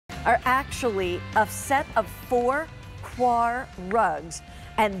are actually a set of 4 quar rugs,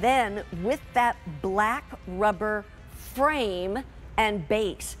 and then with that black rubber frame and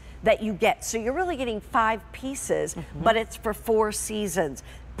base that you get. So you're really getting 5 pieces, but it's for 4 seasons.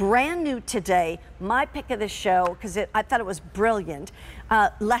 Brand new today, my pick of the show, because I thought it was brilliant,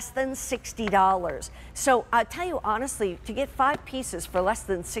 less than $60. So I'll tell you honestly, to get 5 pieces for less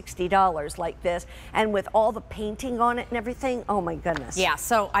than $60 like this, and with all the painting on it and everything, oh my goodness. Yeah,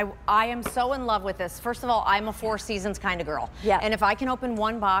 so I am so in love with this. First of all, I'm a 4 seasons kind of girl. Yeah. And if I can open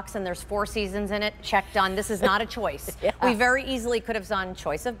one box and there's 4 seasons in it, check, done. This is not a choice. Yeah. We very easily could have done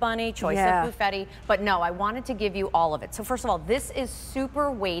choice of bunny, choice of buffetti, but no, I wanted to give you all of it. So first of all, this is super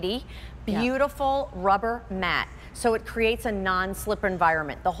weighty, beautiful rubber mat. So it creates a non-slip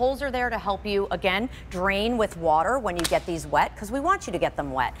environment. The holes are there to help you, again, drain with water when you get these wet, because we want you to get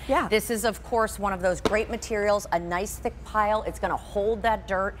them wet. Yeah. This is, of course, one of those great materials, a nice thick pile. It's gonna hold that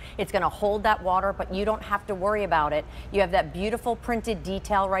dirt, it's gonna hold that water, but you don't have to worry about it. You have that beautiful printed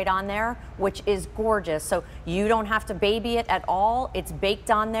detail right on there, which is gorgeous. So you don't have to baby it at all. It's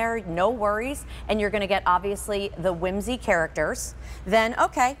baked on there, no worries. And you're gonna get, obviously, the whimsy characters. Then,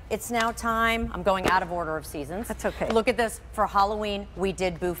 okay, it's now time. I'm going out of order of seasons. That's okay. Look at this. For Halloween, we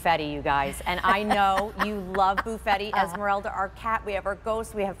did buffetti, you guys. And I know you love buffetti. Esmeralda, our cat. We have our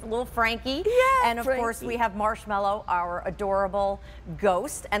ghost. We have little Frankie. Yeah, and of course, we have Marshmallow, our adorable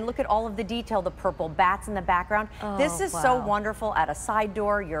ghost. And look at all of the detail, the purple bats in the background. Oh, this is so wonderful at a side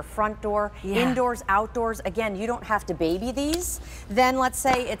door, your front door, indoors, outdoors. Again, you don't have to baby these. Then let's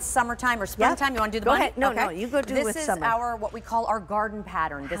say it's summertime or springtime. You want to do the bunny? Go ahead. No, no, you go do it with This is summer. our, what we call our garden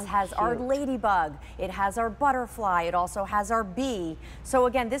pattern. This has our ladybug. It has our butterfly. It also has our bee. So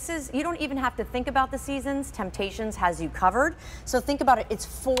again, this is, you don't even have to think about the seasons. Temptations has you covered. So think about it. It's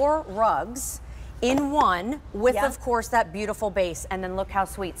 4 rugs in one with, of course, that beautiful base. And then look how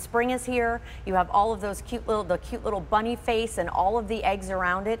sweet. Spring is here. You have all of those cute little bunny face and all of the eggs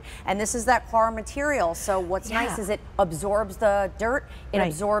around it. And this is that quar material. So what's nice is it absorbs the dirt, it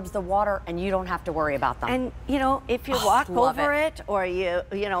absorbs the water, and you don't have to worry about them. And you know, if you walk over it or you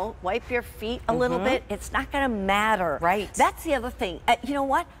know, wipe your feet a little bit, it's not gonna matter. Right. That's the other thing. You know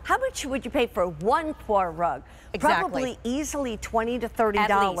what? How much would you pay for 1 quar rug? Exactly. Probably easily $20 to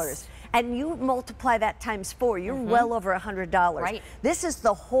 $30. And you multiply that times 4, you're well over $100. Right. This is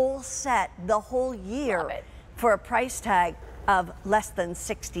the whole set, the whole year, for a price tag of less than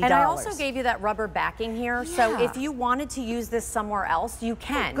 $60. And I also gave you that rubber backing here, so if you wanted to use this somewhere else, you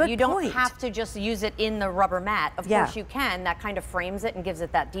can. Good you don't point. have to just use it in the rubber mat. Of course you can. That kind of frames it and gives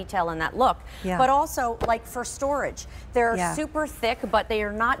it that detail and that look. But also, like for storage, they're super thick, but they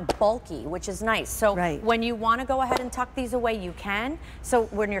are not bulky, which is nice. So when you want to go ahead and tuck these away, you can. So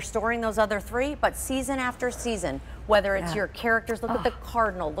when you're storing those other 3, but season after season, whether it's your characters, look at the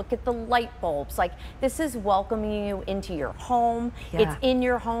cardinal, look at the light bulbs. Like, this is welcoming you into your home. It's in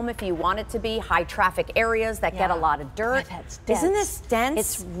your home if you want it to be. High traffic areas that get a lot of dirt. Isn't this dense?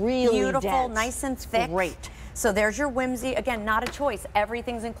 It's really beautiful, dense. nice and thick. Great. So there's your whimsy. Again, not a choice.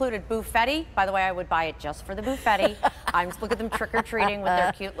 Everything's included. Buffetti, by the way, I would buy it just for the buffetti. Look at them trick-or-treating with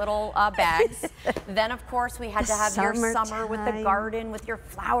their cute little bags. Then, of course, we had to have your summer with the garden, with your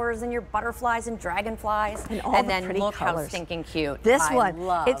flowers and your butterflies and dragonflies. And all the pretty look colors. How stinking cute. This one,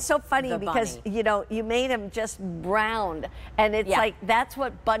 it's so funny because, you know, you made them just round. And it's like, that's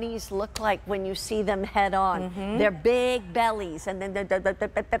what bunnies look like when you see them head on. They're big bellies. And then,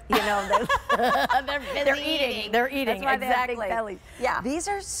 you know, they're eating. They're eating. That's why they have big bellies. These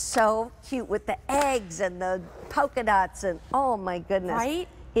are so cute with the eggs and the polka dots and oh my goodness. Right?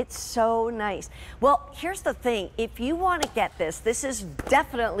 It's so nice. Well, here's the thing. If you want to get this, this is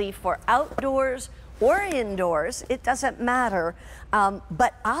definitely for outdoors or indoors. It doesn't matter.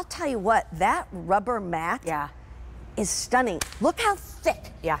 But I'll tell you what, that rubber mat is stunning. Look how thick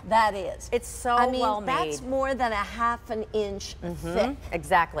that is. It's so well made. That's more than a ½ an inch thick.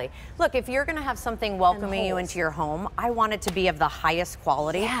 Exactly. Look, if you're going to have something welcoming you into your home, I want it to be of the highest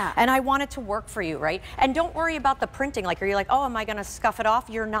quality. And I want it to work for you, right? And don't worry about the printing. Like, are you like, oh, am I going to scuff it off?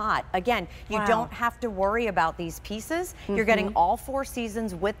 You're not. Again, you don't have to worry about these pieces. You're getting all 4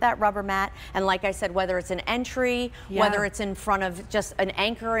 seasons with that rubber mat. And like I said, whether it's an entry, whether it's in front of just an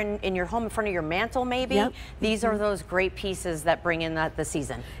anchor in your home, in front of your mantle maybe, these are those great pieces that bring in the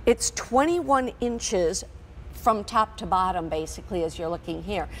season. It's 21 inches from top to bottom, basically, as you're looking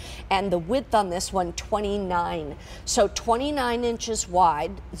here. And the width on this one, 29. So 29 inches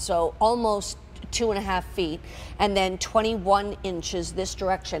wide, so almost 2.5 feet, and then 21 inches this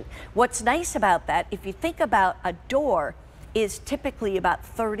direction. What's nice about that, if you think about a door, is typically about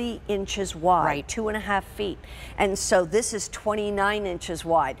 30 inches wide, right. 2.5 feet. And so this is 29 inches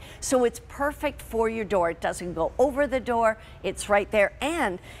wide. So it's perfect for your door. It doesn't go over the door. It's right there.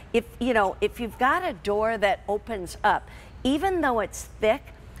 And if, you know, if you've got a door that opens up, even though it's thick,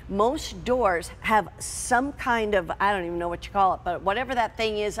 most doors have some kind of, I don't even know what you call it, but whatever that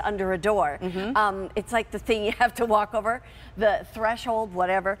thing is under a door. It's like the thing you have to walk over, the threshold,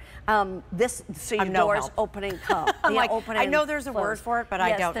 whatever. So your doors open and come. I'm like, I know there's a word for it, but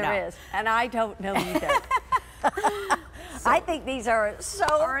I don't know. Yes, there is. And I don't know either. I think these are so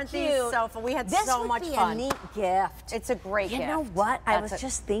Aren't cute. These so fun? We had so much fun. This would be a neat gift. It's a great gift. You know what? I was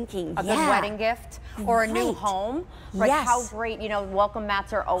just thinking, a good wedding gift or a new home. Like how great, you know, welcome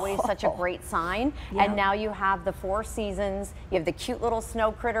mats are always such a great sign. And now you have the 4 seasons. You have the cute little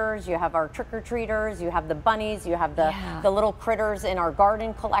snow critters. You have our trick-or-treaters. You have the bunnies. You have the little critters in our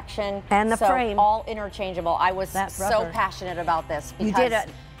garden collection. And the frame. All interchangeable. I was so passionate about this because you did an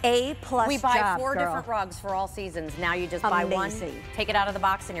A+ we buy job, 4 girl. different rugs for all seasons. Now you just buy one, take it out of the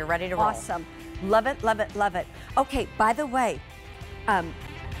box, and you're ready to roll. Awesome. Love it, love it, love it. Okay, by the way,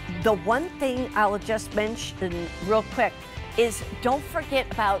 the one thing I will just mention real quick is don't forget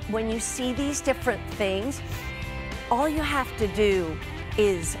about when you see these different things, all you have to do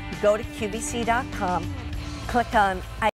is go to QVC.com, click on